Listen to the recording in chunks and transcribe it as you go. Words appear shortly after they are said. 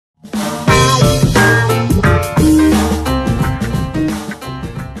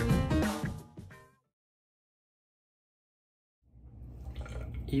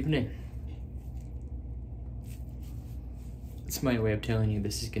evening. It's my way of telling you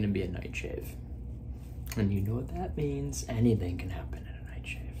this is going to be a night shave. And you know what that means. Anything can happen in a night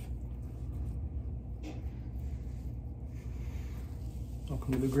shave.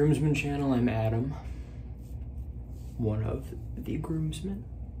 Welcome to the GroomsMen channel. I'm Adam. One of the groomsmen,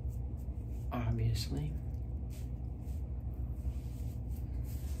 obviously.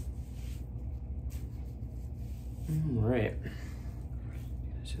 All right.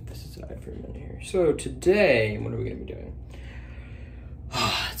 Set this aside for a minute here. So today, what are we gonna be doing?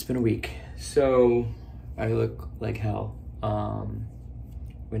 It's been a week, so I look like hell.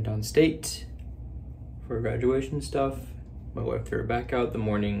 Went on state for graduation stuff. My wife threw her back out the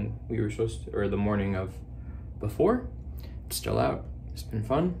morning we were supposed to, or the morning of before. It's still out. It's been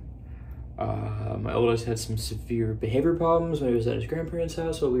fun. My oldest had some severe behavior problems when he was at his grandparents'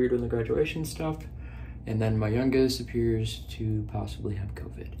 house while we were doing the graduation stuff. And then my youngest appears to possibly have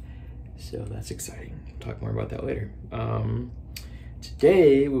COVID. So that's exciting. I'll talk more about that later.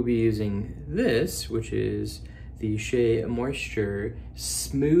 Today we'll be using this, which is the Shea Moisture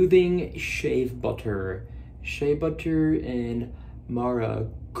Smoothing Shave Butter. Shea butter and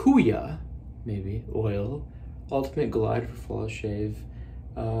maracuya, maybe, oil. Ultimate Glide for flawless shave.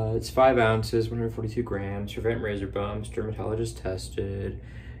 It's 5 ounces, 142 grams. Prevent razor bumps, dermatologist tested,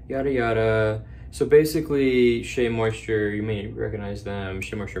 yada yada. So basically, Shea Moisture, you may recognize them,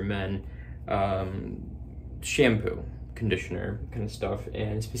 Shea Moisture Men, shampoo, conditioner kind of stuff.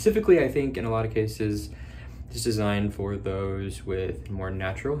 And specifically, I think in a lot of cases, it's designed for those with more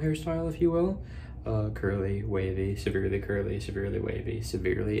natural hairstyle, if you will. Curly, wavy, severely wavy,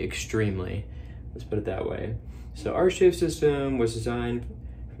 severely, extremely. Let's put it that way. So our shave system was designed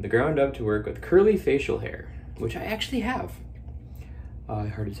from the ground up to work with curly facial hair, which I actually have.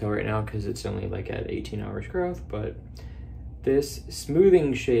 Hard to tell right now because it's only like at 18 hours growth, but this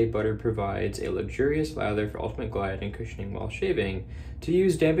smoothing shea butter provides a luxurious lather for ultimate glide and cushioning while shaving. To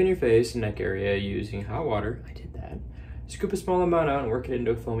use, dampen your face and neck area using hot water. I did that. Scoop a small amount out and work it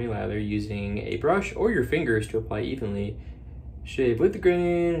into a foamy lather using a brush or your fingers to apply evenly. Shave with the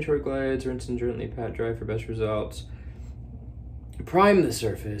grain and short glides, rinse and gently pat dry for best results. Prime the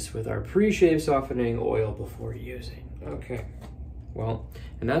surface with our pre-shave softening oil before using. Okay. Well,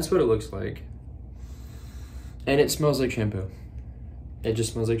 and that's what it looks like. And it smells like shampoo. It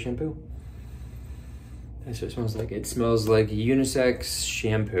just smells like shampoo. That's what it smells like. It smells like unisex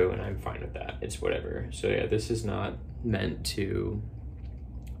shampoo, and I'm fine with that. It's whatever. So yeah, this is not meant to,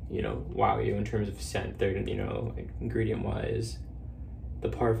 you know, wow you in terms of scent. They're, you know, like ingredient-wise, the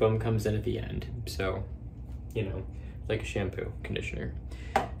parfum comes in at the end. So, you know, like a shampoo, conditioner.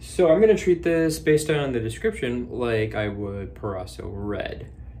 So I'm gonna treat this based on the description like I would Parasso Red.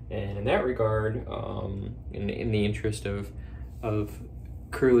 And in that regard, in the interest of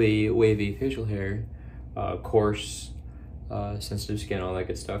curly, wavy facial hair, coarse, sensitive skin, all that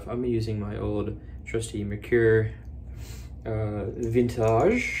good stuff, I'm using my old trusty Mercure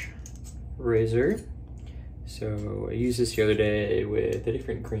Vintage razor. So I used this the other day with a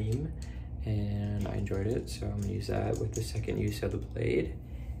different cream and I enjoyed it, so I'm gonna use that with the second use of the blade.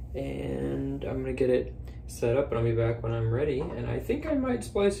 And I'm gonna get it set up and I'll be back when I'm ready. And I think I might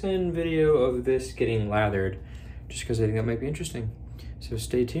splice in video of this getting lathered just because I think that might be interesting. So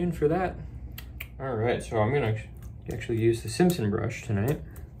stay tuned for that. All right, so I'm gonna actually use the Simpson brush tonight.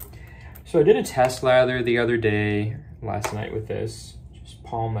 So I did a test lather the other day, last night with this, just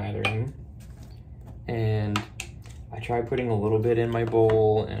palm lathering. And I tried putting a little bit in my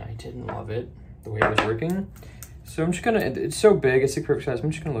bowl and I didn't love it, the way it was working. So I'm just gonna, it's so big, it's the perfect size.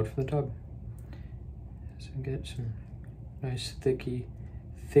 I'm just gonna load from the tub. So get some nice thicky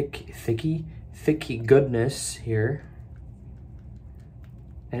goodness here.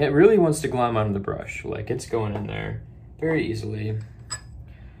 And it really wants to glom onto the brush. Like it's going in there very easily.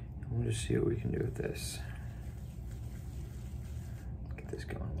 We'll just see what we can do with this. Get this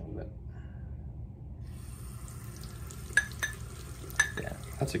going a little bit. Yeah,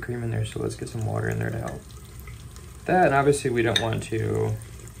 lots of cream in there, so let's get some water in there to help. That, and obviously we don't want to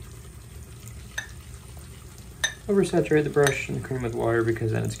oversaturate the brush and the cream with water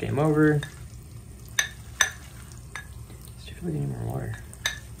because then it's game over. Let's see if we get any more water.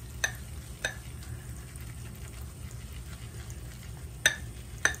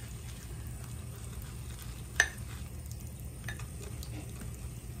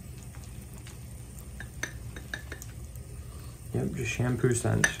 Yep, just shampoo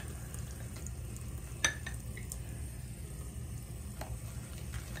scent.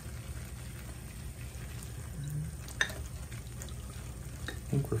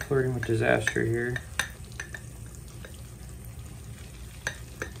 I think we're flirting with disaster here.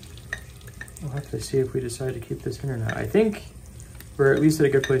 to see if we decide to keep this in or not. I think we're at least at a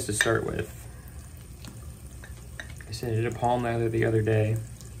good place to start with. Like I said, I did a palm lather the other day.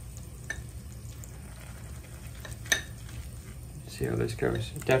 See how this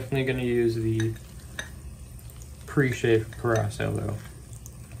goes. Definitely gonna use the pre-shave Parasso though.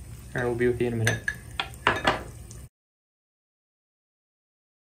 All right, we'll be with you in a minute.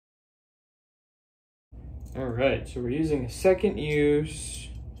 All right, so we're using second use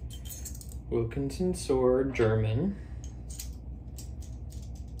Wilkinson Sword German.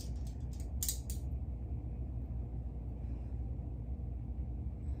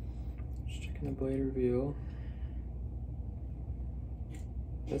 Just checking the blade reveal.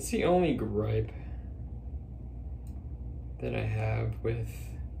 That's the only gripe that I have with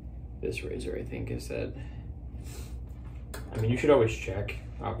this razor, I think, is that, I mean, you should always check,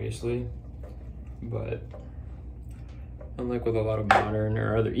 obviously, but unlike with a lot of modern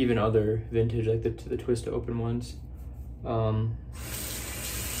or even other vintage, like the twist to open ones,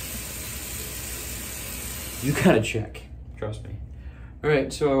 you gotta check, trust me. All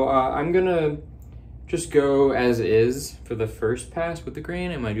right, so I'm gonna just go as is for the first pass with the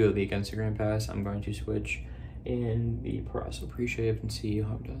grain. I'm gonna do the against the grain pass. I'm going to switch in the Parasso pre-shave and see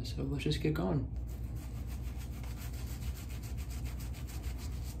how it does. So let's just get going.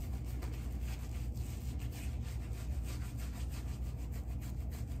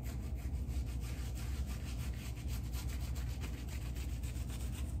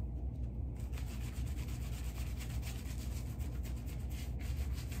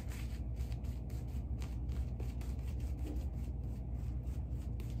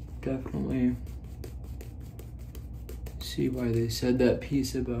 Definitely see why they said that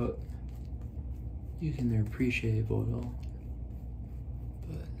piece about using their pre-shave oil,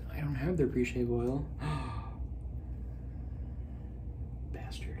 but I don't have their pre-shave oil.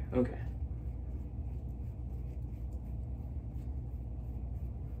 Bastard. Okay.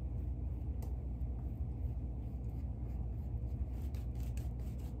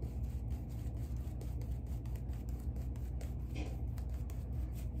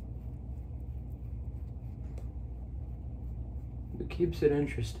 It keeps it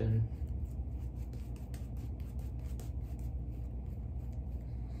interesting.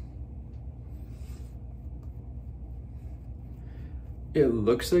 It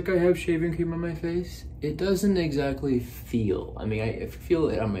looks like I have shaving cream on my face. It doesn't exactly feel, I mean, I feel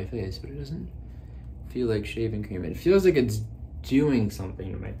it on my face, but it doesn't feel like shaving cream. It feels like it's doing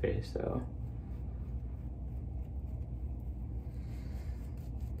something to my face though.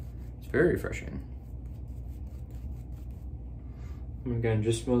 It's very refreshing. Oh my god, it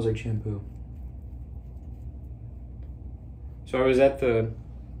just smells like shampoo. So I was at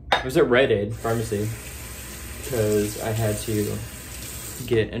Rite Aid pharmacy because I had to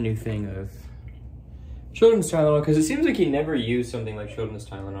get a new thing of children's Tylenol, because it seems like you never use something like children's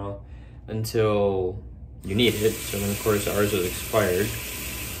Tylenol until you need it. So then of course ours was expired.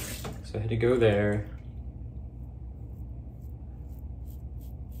 So I had to go there.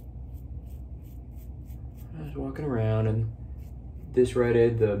 I was walking around, and this Rite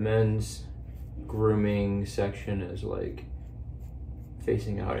Aid, the men's grooming section is like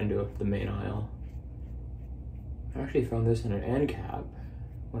facing out into the main aisle. I actually found this in an end cap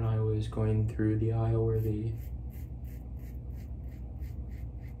when I was going through the aisle where the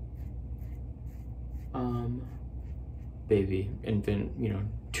baby, infant,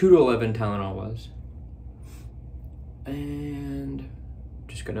 2 to 11 Tylenol was. And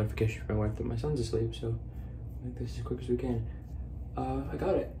just got notification from my wife that my son's asleep, so make this as quick as we can. I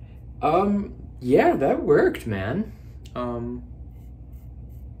got it. Yeah, that worked, man.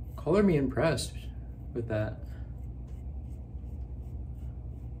 Color me impressed with that.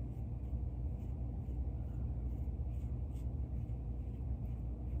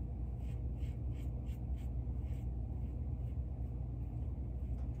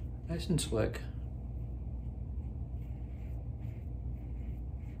 Nice and slick.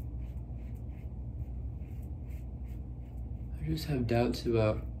 I just have doubts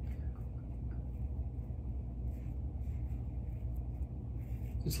about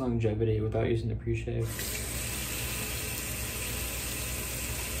its longevity without using the pre-shave.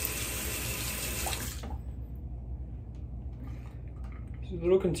 I was a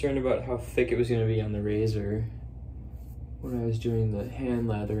little concerned about how thick it was going to be on the razor when I was doing the hand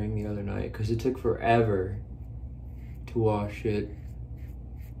lathering the other night, because it took forever to wash it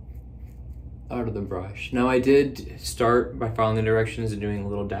out of the brush. Now I did start by following the directions and doing a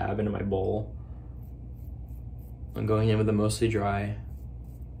little dab into my bowl. I'm going in with a mostly dry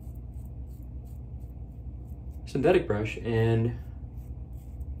synthetic brush, and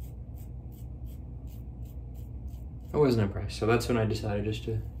I wasn't impressed. So that's when I decided just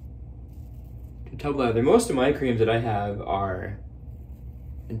to tub lather. Most of my creams that I have are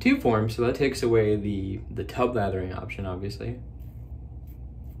in tube form, so that takes away the tub lathering option, obviously.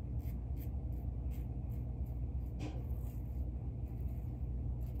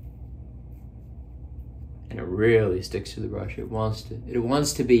 And it really sticks to the brush. It wants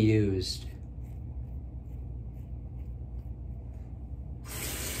to be used.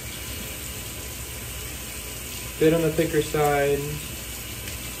 Bit on the thicker side.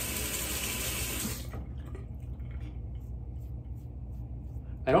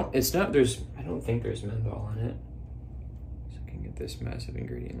 I don't think there's menthol in it. So I can get this massive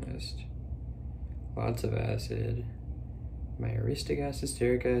ingredient list. Lots of acid, myristic acid,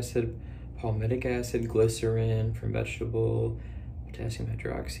 stearic acid, palmitic acid, glycerin from vegetable, potassium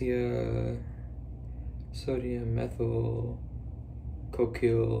hydroxia, sodium methyl,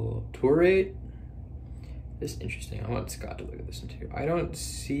 cocyl taurate. This is interesting. I want Scott to look at this one too. I don't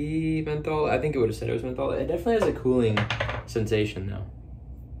see menthol. I think it would have said it was menthol. It definitely has a cooling sensation though.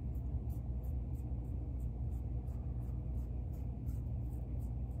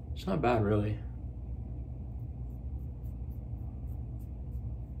 It's not bad, really.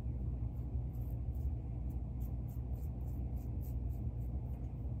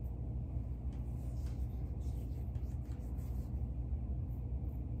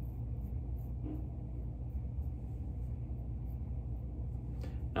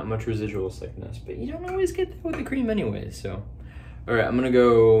 Not much residual thickness, but you don't always get that with the cream anyways, so. All right, I'm gonna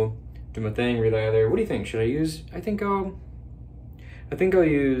go do my thing, relather. What do you think? Should I use, I think I'll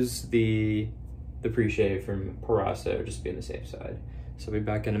use the pre-shave from Parasso, just to be on the safe side. So I'll be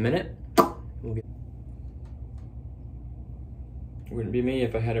back in a minute. It wouldn't be me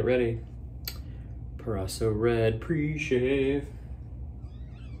if I had it ready. Parasso Red pre-shave.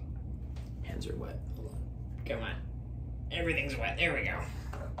 Hands are wet. Hold on. Come on. Everything's wet. There we go.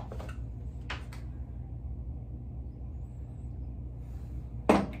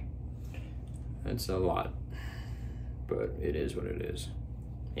 That's a lot, but it is what it is.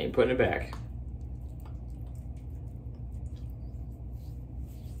 Ain't putting it back.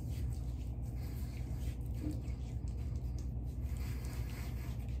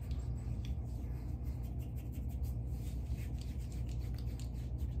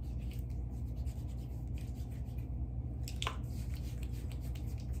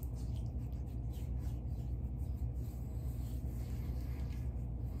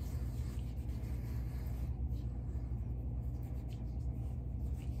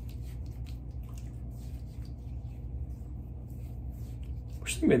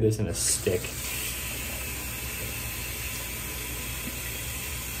 Wish they made this in a stick.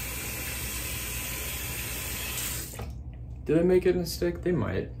 Did I make it in a stick? They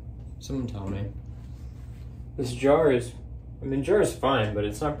might. Someone tell me. This jar is, I mean, jar is fine, but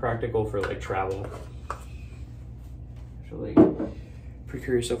it's not practical for like travel. So like,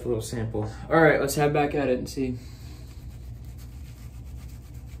 procure yourself a little sample. All right, let's have back at it and see.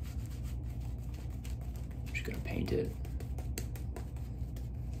 I'm just gonna paint it.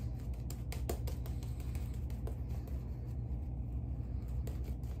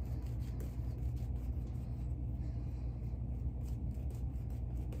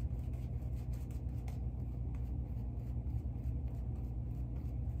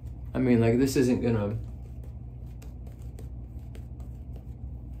 I mean, like, this isn't gonna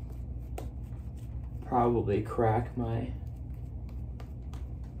probably crack my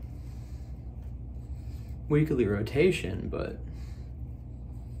weekly rotation, but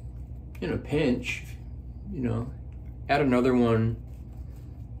in a pinch, you know, add another one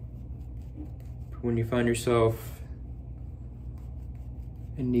when you find yourself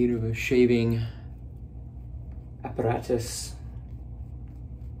in need of a shaving apparatus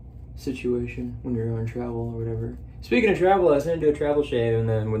situation when you're on travel or whatever. Speaking of travel, I was gonna do a travel shave, and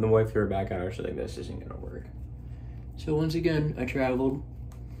then when the wife threw her back out, she's like, this isn't gonna work. So once again, I traveled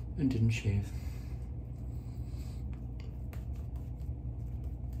and didn't shave.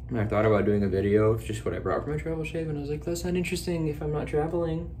 And I thought about doing a video of just what I brought for my travel shave, and I was like, that's not interesting if I'm not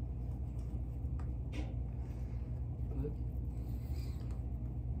traveling. But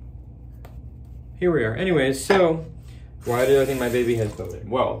here we are. Anyways, so why do I think my baby has COVID?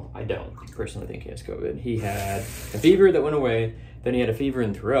 Well, I don't personally think he has COVID. He had a fever that went away, then he had a fever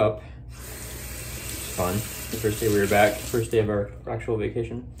and threw up. It's fun. The first day we were back, first day of our actual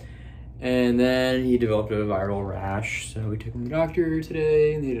vacation. And then he developed a viral rash, so we took him to the doctor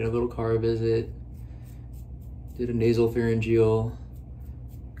today. They did a little car visit, did a nasal pharyngeal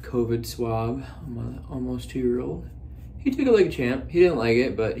COVID swab on my almost 2-year-old. He took it like a champ. He didn't like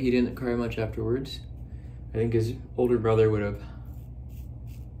it, but he didn't cry much afterwards. I think his older brother would have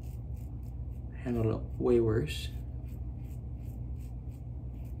handled it way worse,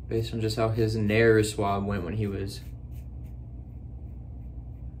 based on just how his Nair swab went when he was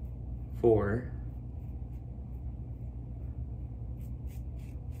 4.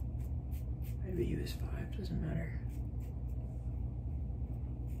 Maybe he was 5, doesn't matter.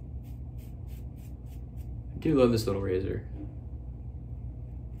 I do love this little razor.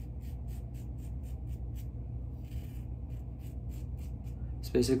 It's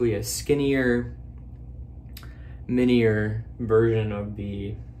basically a skinnier, minier version of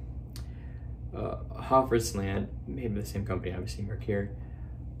the Hoffer slant, made by the same company, obviously, Mercure.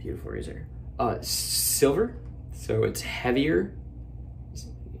 Beautiful razor. Silver, so it's heavier.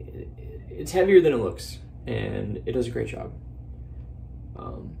 It's heavier than it looks, and it does a great job.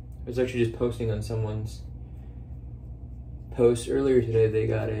 I was actually just posting on someone's post earlier today. They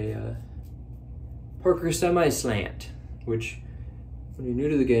got a Parker semi-slant, which when you're new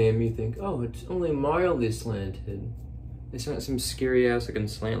to the game, you think, oh, it's only mildly slanted. It's not some scary ass looking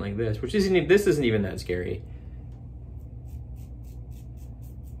slant like this, which isn't. This isn't even that scary.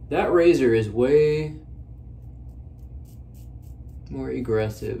 That razor is way more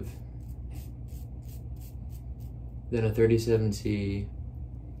aggressive than a 37C,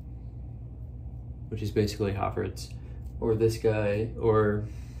 which is basically Hoffert's, or this guy, or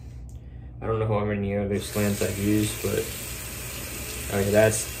I don't know how many other slants I've used, but okay,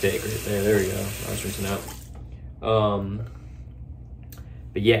 that's thick right there. There we go. I was rinsing out.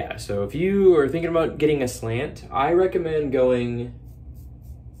 But yeah, so if you are thinking about getting a slant, I recommend going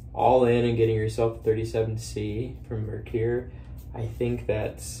all in and getting yourself a 37C from Mercure. I think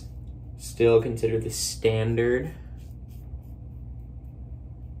that's still considered the standard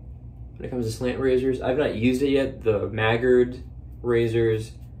when it comes to slant razors. I've not used it yet. The Maggard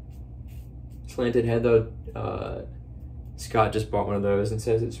razors, slanted head though, Scott just bought one of those and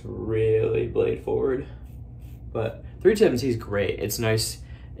says it's really blade forward. But 37C is great. It's nice.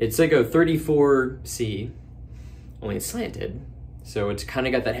 It's like a 34C, only it's slanted. So it's kind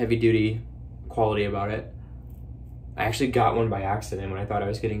of got that heavy duty quality about it. I actually got one by accident when I thought I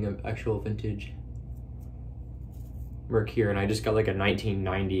was getting an actual vintage Mercure, and I just got like a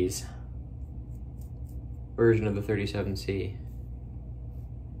 1990s version of the 37C.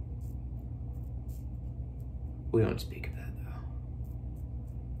 We don't speak of that though.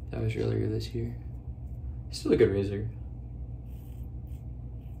 That was earlier this year. Still a good razor.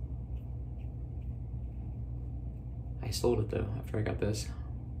 I sold it though after I got this.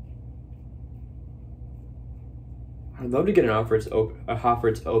 I'd love to get a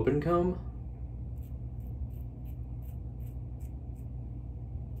Hoffert's open comb.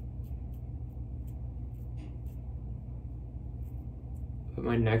 But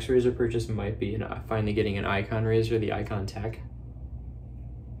my next razor purchase might be finally getting an Icon razor, the Icon Tech.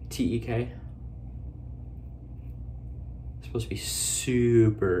 TEK. It's supposed to be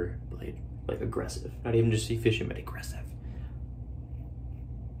super blade, like aggressive. Not even just efficient, but aggressive.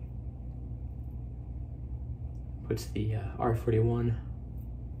 Puts the R41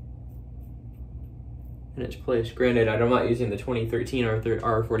 in its place. Granted, I'm not using the 2013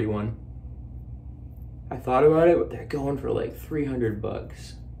 R41. I thought about it, but they're going for like 300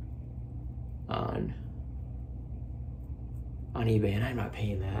 bucks on eBay, and I'm not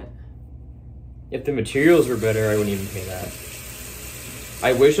paying that. If the materials were better, I wouldn't even pay that.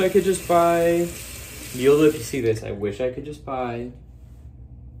 I wish I could just buy, you'll live to see this, I wish I could just buy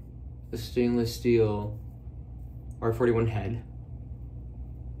the stainless steel R41 head.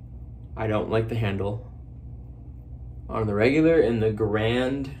 I don't like the handle. On the regular, and the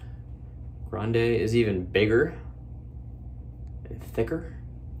Grande is even bigger and thicker,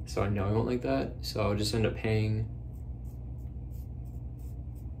 so I know I won't like that. So I'll just end up paying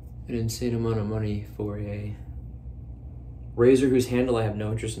an insane amount of money for a razor whose handle I have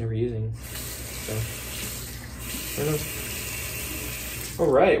no interest in ever using. So, who knows?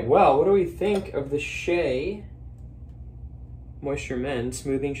 All right, well, what do we think of the Shea Moisture Men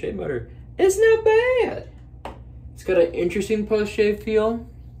Smoothing Shea Butter? It's not bad. It's got an interesting post-shave feel.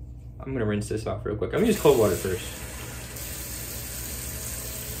 I'm gonna rinse this off real quick. I'm gonna use cold water first.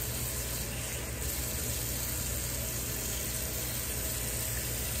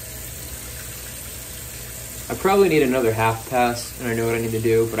 I probably need another half pass, and I know what I need to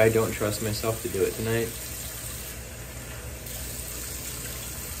do, but I don't trust myself to do it tonight.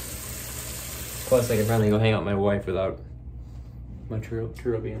 Plus, I can finally go hang out with my wife without my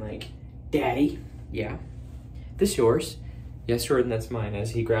Turo being like, Daddy, yeah, this yours? Yes, Jordan, that's mine,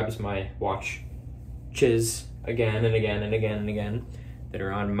 as he grabs my watch again and again and again and again. that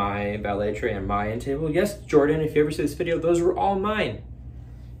are on my ballet tray and my end table. Yes, Jordan, if you ever see this video, those were all mine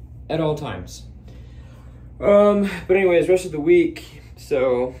at all times. But anyways, rest of the week.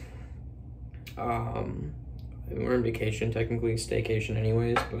 So, we're on vacation, technically staycation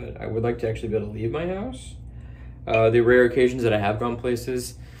anyways, but I would like to actually be able to leave my house. The rare occasions that I have gone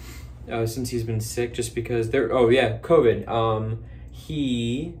places since he's been sick, just because oh yeah, COVID.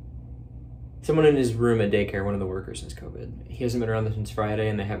 Someone in his room at daycare, one of the workers, has COVID. He hasn't been around since Friday,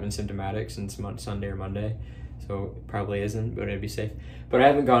 and they have been symptomatic since Sunday or Monday. So it probably isn't, but it'd be safe. But I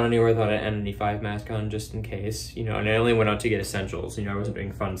haven't gone anywhere without an N95 mask on, just in case, you know, and I only went out to get essentials. You know, I wasn't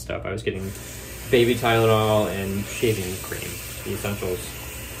doing fun stuff. I was getting baby Tylenol and shaving cream, the essentials,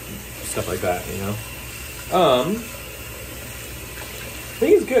 stuff like that, you know? I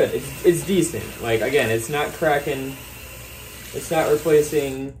think it's good. It's decent. Like, again, it's not cracking. It's not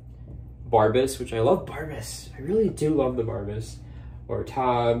replacing Barbus, which I love Barbus. I really do love the Barbus. Or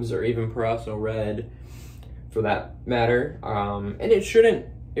Tobs, or even Purasal Red, for that matter. And it shouldn't.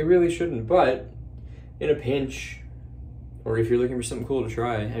 It really shouldn't. But in a pinch, or if you're looking for something cool to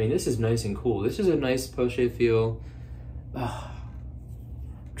try, I mean, this is nice and cool. This is a nice post-shave feel.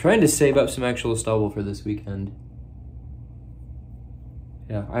 Trying to save up some actual stubble for this weekend.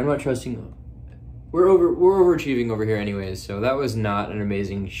 Yeah, I'm not trusting. We're overachieving over here anyways, so that was not an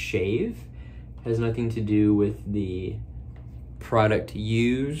amazing shave. It has nothing to do with the product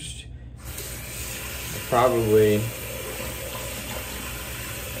used. I probably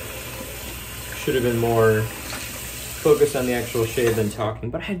should have been more focused on the actual shave than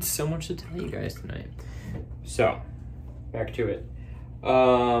talking, but I had so much to tell you guys tonight. So, back to it.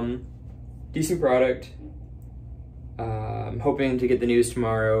 Decent product. I'm hoping to get the news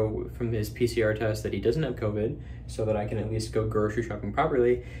tomorrow from his PCR test that he doesn't have COVID, so that I can at least go grocery shopping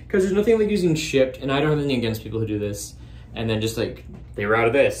properly. Because there's nothing like using Shipped, and I don't have anything against people who do this, and then just like, they were out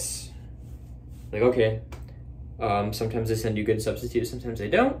of this. Like, okay. Sometimes they send you good substitutes, sometimes they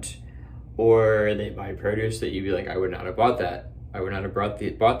don't. Or they buy produce that you'd be like, I would not have bought that. I would not have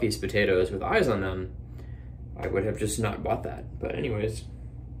bought these potatoes with eyes on them. I would have just not bought that. But anyways,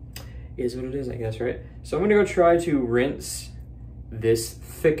 is what it is, I guess, right? So I'm gonna go try to rinse this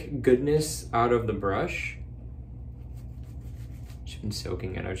thick goodness out of the brush. Just been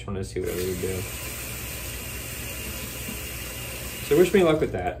soaking it. I just want to see what it would do. So wish me luck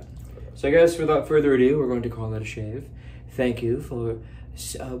with that. So I guess without further ado, we're going to call that a shave. Thank you for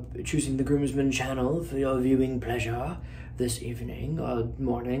choosing the GroomsMen channel for your viewing pleasure this evening, or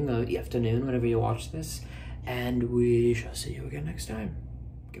morning, or afternoon, whenever you watch this. And we shall see you again next time.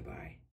 Goodbye.